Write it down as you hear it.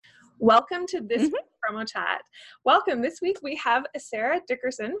Welcome to this Mhm. week's promo chat. Welcome. This week we have Sarah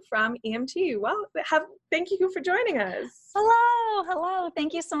Dickerson from EMT. Well, thank you for joining us. Hello.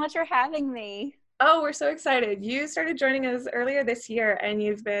 Thank you so much for having me. Oh, we're so excited. You started joining us earlier this year, and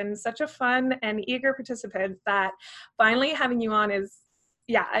you've been such a fun and eager participant that finally having you on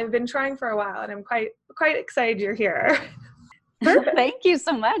I've been trying for a while, and I'm quite excited you're here. Perfect. Thank you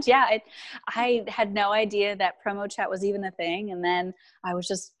so much. Yeah, I had no idea that promo chat was even a thing, and then I was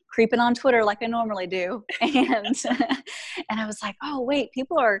just creeping on Twitter like I normally do, and and I was like, oh wait,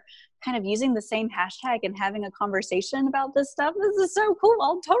 people are kind of using the same hashtag and having a conversation about this stuff. This is so cool.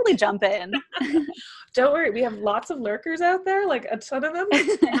 I'll totally jump in. Don't worry, we have lots of lurkers out there, like a ton of them.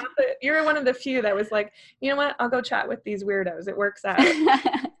 You're one of the few that was like, you know what, I'll go chat with these weirdos. It works out.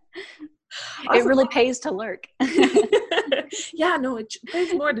 It Awesome. really pays to lurk. Yeah, no, it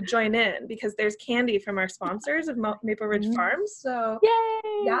pays more to join in because there's candy from our sponsors of Maple Ridge Farms. So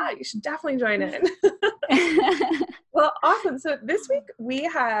Yay! yeah, you should definitely join in. Well, awesome. So this week we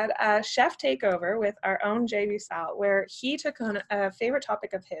had a chef takeover with our own Jay Roussel, where he took on a favorite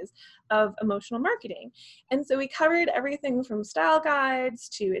topic of his of emotional marketing. And so we covered everything from style guides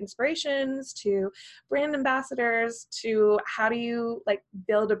to inspirations to brand ambassadors to how do you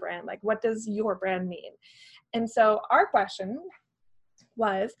build a brand? Like, what does your brand mean? And so our question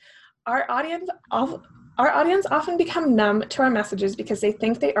was, our audience often become numb to our messages because they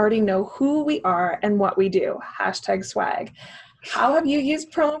think they already know who we are and what we do. #swag. How have you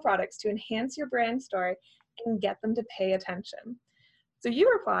used promo products to enhance your brand story and get them to pay attention? So you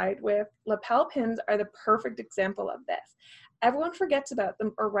replied with, lapel pins are the perfect example of this. Everyone forgets about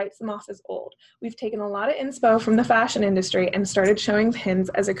them or writes them off as old. We've taken a lot of inspo from the fashion industry and started showing pins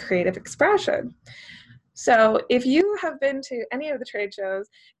as a creative expression. So if you have been to any of the trade shows,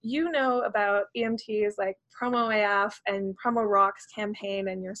 you know about EMT's like Promo AF and Promo Rocks campaign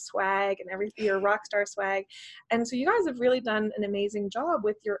and your swag and your Rockstar swag. And so you guys have really done an amazing job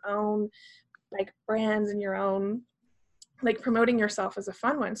with your own brands and your own promoting yourself as a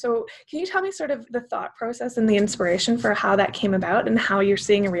fun one. So can you tell me sort of the thought process and the inspiration for how that came about and how you're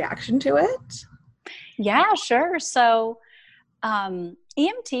seeing a reaction to it? Yeah, sure. So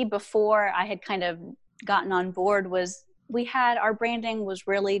EMT, before I had kind of gotten on board, our branding was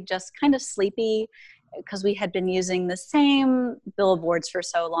really just kind of sleepy because we had been using the same billboards for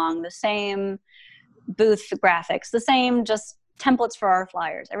so long, the same booth graphics, the same just templates for our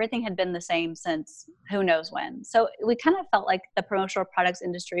flyers. Everything had been the same since who knows when. So we kind of felt like the promotional products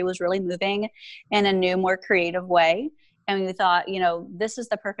industry was really moving in a new, more creative way. And we thought, this is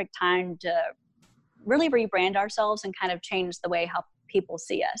the perfect time to really rebrand ourselves and kind of change the way how people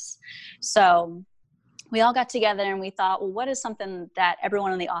see us. So we all got together and we thought, well, what is something that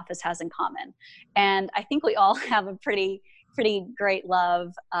everyone in the office has in common? And I think we all have a pretty great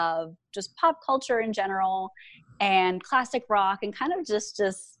love of just pop culture in general and classic rock and kind of just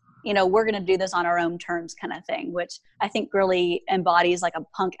we're going to do this on our own terms kind of thing, which I think really embodies like a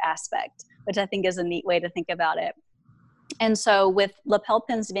punk aspect, which I think is a neat way to think about it. And so with lapel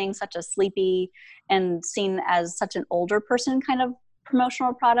pins being such a sleepy and seen as such an older person kind of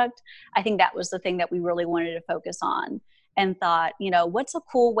promotional product, I think that was the thing that we really wanted to focus on and thought, what's a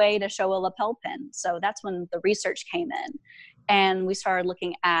cool way to show a lapel pin? So that's when the research came in. And we started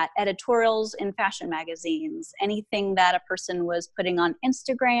looking at editorials in fashion magazines, anything that a person was putting on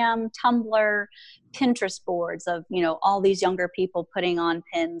Instagram, Tumblr, Pinterest boards of, all these younger people putting on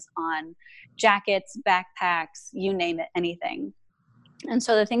pins on jackets, backpacks, you name it, anything. And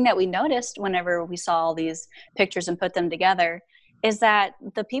so the thing that we noticed whenever we saw all these pictures and put them together is that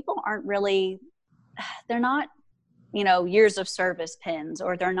the people aren't really, they're not, years of service pins,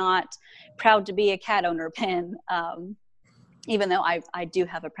 or they're not proud to be a cat owner pin. Even though I do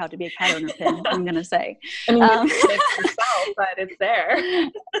have a proud to be a cat owner pin, I'm going to say. I mean, it's yourself, but it's there.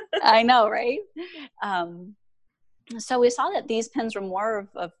 I know, right? So we saw that these pins were more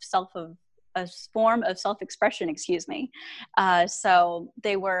of a form of self-expression, excuse me. So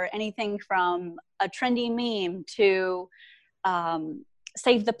they were anything from a trendy meme to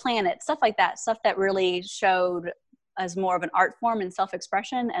save the planet, stuff like that, stuff that really showed as more of an art form and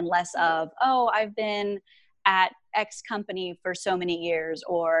self-expression and less of, I've been at X company for so many years,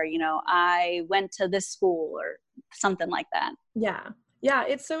 or, I went to this school or something like that. Yeah.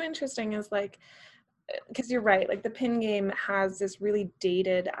 It's so interesting because you're right, the pin game has this really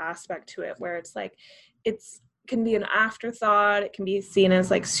dated aspect to it where it's can be an afterthought. It can be seen as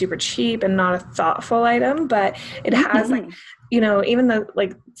super cheap and not a thoughtful item, but it has even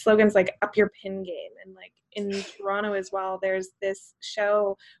the slogans up your pin game. And in Toronto as well, there's this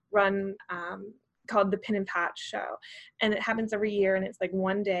show run called the Pin and Patch Show, and it happens every year, and it's like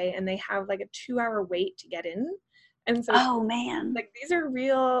one day, and they have like a 2-hour wait to get in. And so Oh man. like these are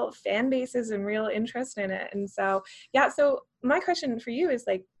real fan bases and real interest in it. And so yeah, so my question for you is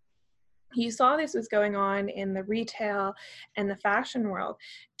like, you saw this was going on in the retail and the fashion world.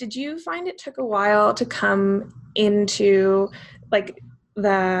 Did you find it took a while to come into like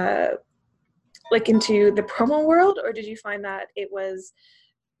the into the promo world, or did you find that it was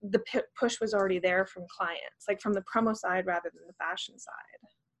the push was already there from clients, like from the promo side rather than the fashion side?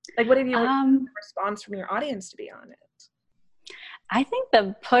 Like what have you the response from your audience to be on it? I think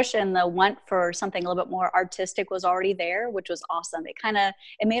the push and the want for something a little bit more artistic was already there, which was awesome.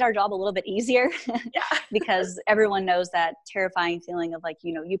 It made our job a little bit easier because everyone knows that terrifying feeling of like,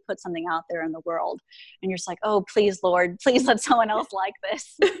 you know, you put something out there in the world and you're just like, oh, please, Lord, please let someone else like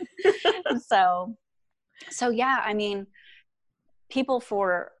this. So yeah, I mean, people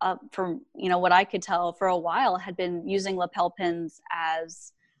for, you know, what I could tell for a while had been using lapel pins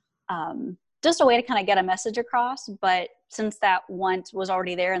as, just a way to kind of get a message across. But since that want was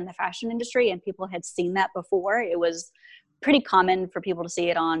already there in the fashion industry and people had seen that before, it was pretty common for people to see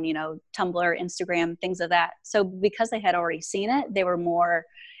it on, you know, Tumblr, Instagram, things of that. So because they had already seen it, they were more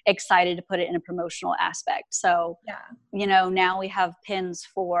excited to put it in a promotional aspect. So, you know, now we have pins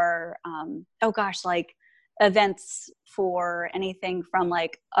for, like events for anything from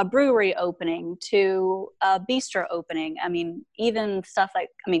like a brewery opening to a bistro opening. I mean, even stuff like,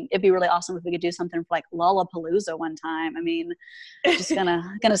 it'd be really awesome if we could do something for like Lollapalooza one time. I mean, just gonna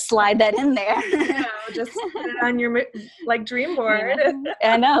slide that in there. Just put it on your like dream board.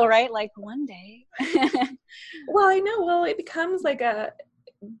 I know, right? Like one day. Well, I know. Well, it becomes like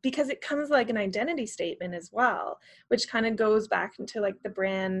because it comes like an identity statement as well, which kind of goes back into like the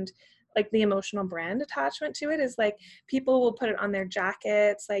brand, like the emotional brand attachment to it is like people will put it on their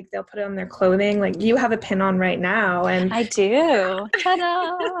jackets, like they'll put it on their clothing. Like you have a pin on right now, and I do.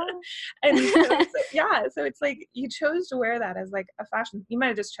 Ta-da! And so it's like you chose to wear that as like a fashion. You might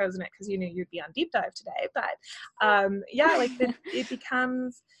have just chosen it because you knew you'd be on Deep Dive today, but it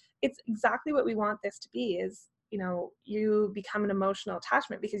becomes, it's exactly what we want this to be. Is, you know, you become an emotional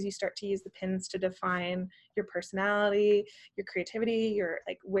attachment because you start to use the pins to define your personality, your creativity, your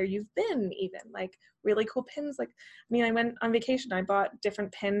like where you've been, even like really cool pins. Like, I mean, I went on vacation, I bought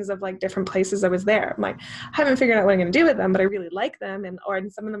different pins of like different places I was there. I'm like, I haven't figured out what I'm going to do with them, but I really like them. And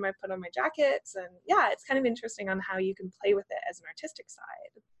some of them I put on my jackets, and yeah, it's kind of interesting on how you can play with it as an artistic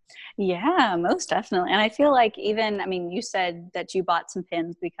side. Yeah, most definitely. And I feel like even, I mean, you said that you bought some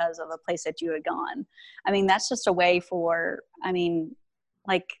pins because of a place that you had gone. I mean, that's just a way for, I mean,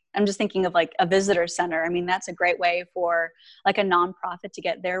 like, I'm just thinking of like a visitor center. I mean, that's a great way for like a nonprofit to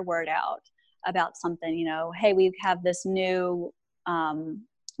get their word out about something, you know, hey, we have this new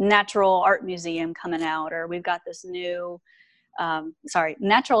natural art museum coming out, or we've got this new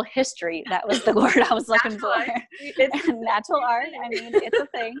natural history. That was the word I was looking for. Natural art. I mean, it's a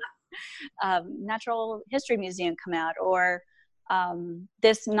thing. Natural History Museum come out, or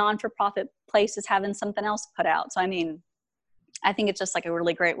this non-for-profit place is having something else put out. So, I mean, I think it's just like a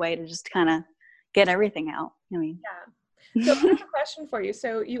really great way to just kind of get everything out. I mean, So I have a question for you.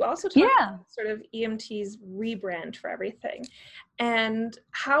 So you also talked about sort of EMT's rebrand for everything. And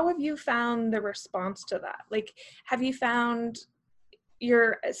how have you found the response to that? Like, have you found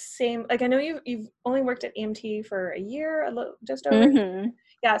your same, like, I know you've only worked at EMT for a year, just over. Mm-hmm.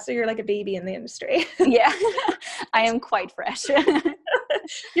 Yeah, so you're like a baby in the industry. Yeah, I am quite fresh.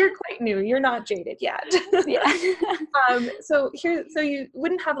 You're quite new. You're not jaded yet. Yeah. So you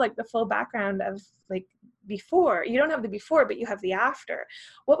wouldn't have like the full background of like before. You don't have the before, but you have the after.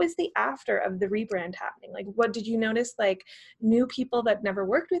 What was the after of the rebrand happening? Like, what did you notice? Like new people that never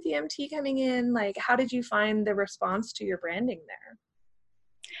worked with EMT coming in? Like, how did you find the response to your branding there?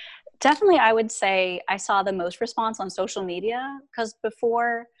 Definitely, I would say I saw the most response on social media, because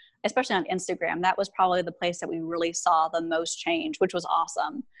before, especially on Instagram, that was probably the place that we really saw the most change, which was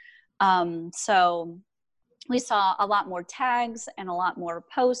awesome. So we saw a lot more tags and a lot more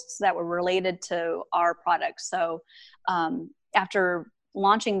posts that were related to our products. So after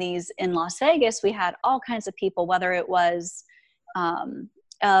launching these in Las Vegas, we had all kinds of people, whether it was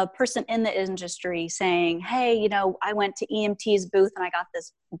a person in the industry saying, hey, you know, I went to EMT's booth and I got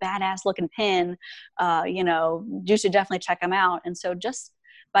this badass looking pin, you know, you should definitely check them out. And so just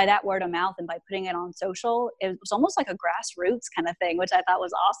by that word of mouth and by putting it on social, it was almost like a grassroots kind of thing, which I thought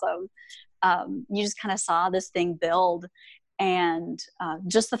was awesome. You just kind of saw this thing build, and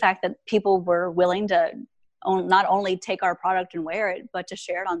just the fact that people were willing to not only take our product and wear it, but to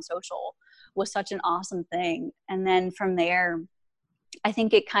share it on social was such an awesome thing. And then from there, I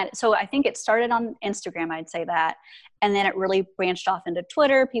think it started on Instagram, I'd say that. And then it really branched off into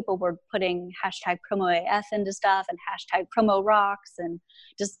Twitter. People were putting hashtag promoAF into stuff and hashtag promo rocks and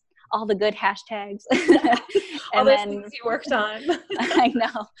just all the good hashtags. All those things you worked on. I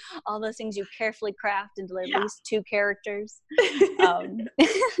know. All those things you carefully craft into at least 2 characters.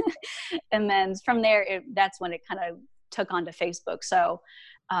 And then from there, that's when it kind of took on to Facebook. So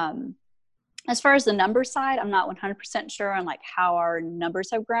as far as the number side, I'm not 100% sure on like how our numbers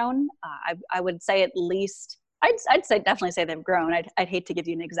have grown. I would say at least, I'd say definitely say they've grown. I'd hate to give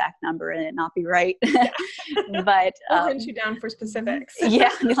you an exact number and it not be right. But I'll hunt you down for specifics. Yeah,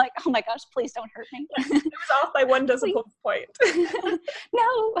 you're like, oh my gosh, please don't hurt me. It was off by 1 decimal point.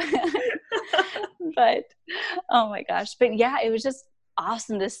 No. But oh my gosh. But yeah, it was just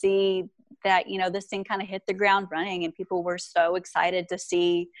awesome to see that, you know, this thing kind of hit the ground running and people were so excited to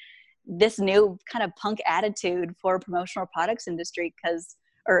see this new kind of punk attitude for promotional products industry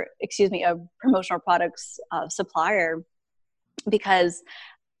a promotional products supplier, because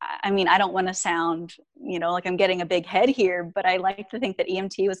I mean, I don't want to sound, you know, like I'm getting a big head here, but I like to think that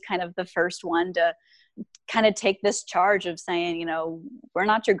EMT was kind of the first one to kind of take this charge of saying, you know, we're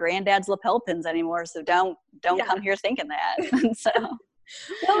not your granddad's lapel pins anymore, so don't come here thinking that. So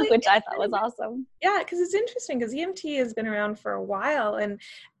which I thought was awesome. Yeah, because it's interesting because EMT has been around for a while,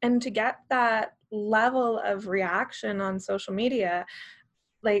 and to get that level of reaction on social media,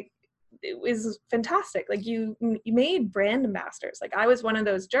 like, it was fantastic. Like, you made brand ambassadors. Like, I was one of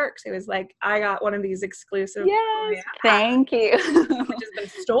those jerks. It was like, I got one of these exclusive. Yes, thank you. Which has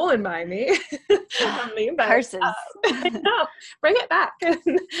been stolen by me. From me, but, curses. No, bring it back. But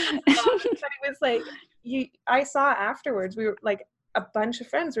it was like, I saw afterwards, we were like, a bunch of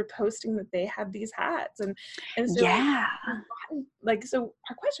friends were posting that they had these hats, and so so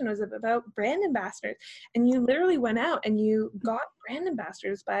our question was about brand ambassadors, and you literally went out and you got brand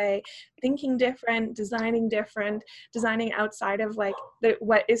ambassadors by thinking different, designing outside of like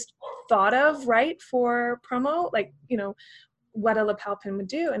what is thought of right for promo, like, you know, what a lapel pin would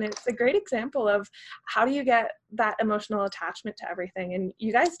do. And it's a great example of how do you get that emotional attachment to everything, and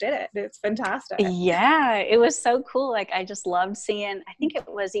you guys did it. It's fantastic. Yeah, it was so cool. Like, I just loved seeing, I think it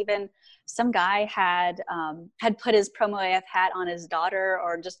was even some guy had put his promoAF hat on his daughter,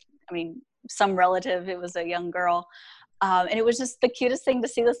 or just, I mean, some relative. It was a young girl. And it was just the cutest thing to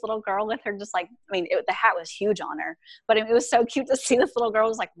see this little girl with her, just like, I mean, the hat was huge on her, but it was so cute to see this little girl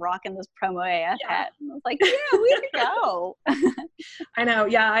was like rocking this promoAF hat. And I was like, yeah, way to go. I know.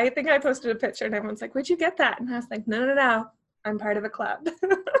 Yeah. I think I posted a picture and everyone's like, where'd you get that? And I was like, no. I'm part of a club.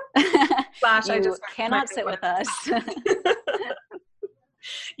 You cannot sit with us.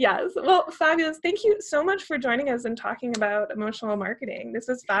 Yes. Well, fabulous. Thank you so much for joining us and talking about emotional marketing. This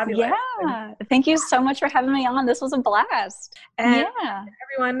was fabulous. Yeah. Thank you so much for having me on. This was a blast. And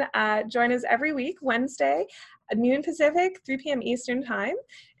everyone, join us every week, Wednesday at noon Pacific, 3 p.m. Eastern time.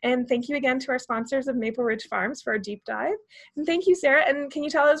 And thank you again to our sponsors of Maple Ridge Farms for our deep dive. And thank you, Sarah. And can you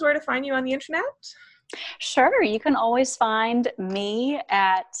tell us where to find you on the internet? Sure. You can always find me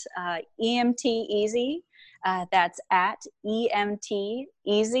at EMT Easy. That's at EMT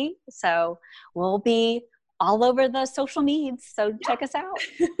Easy. So we'll be all over the social medias. So check us out.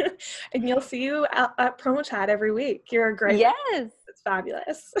 And you'll see you at Promo Chat every week. You're great. Yes. It's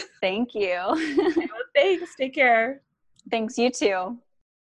fabulous. Thank you. Well, thanks. Take care. Thanks. You too.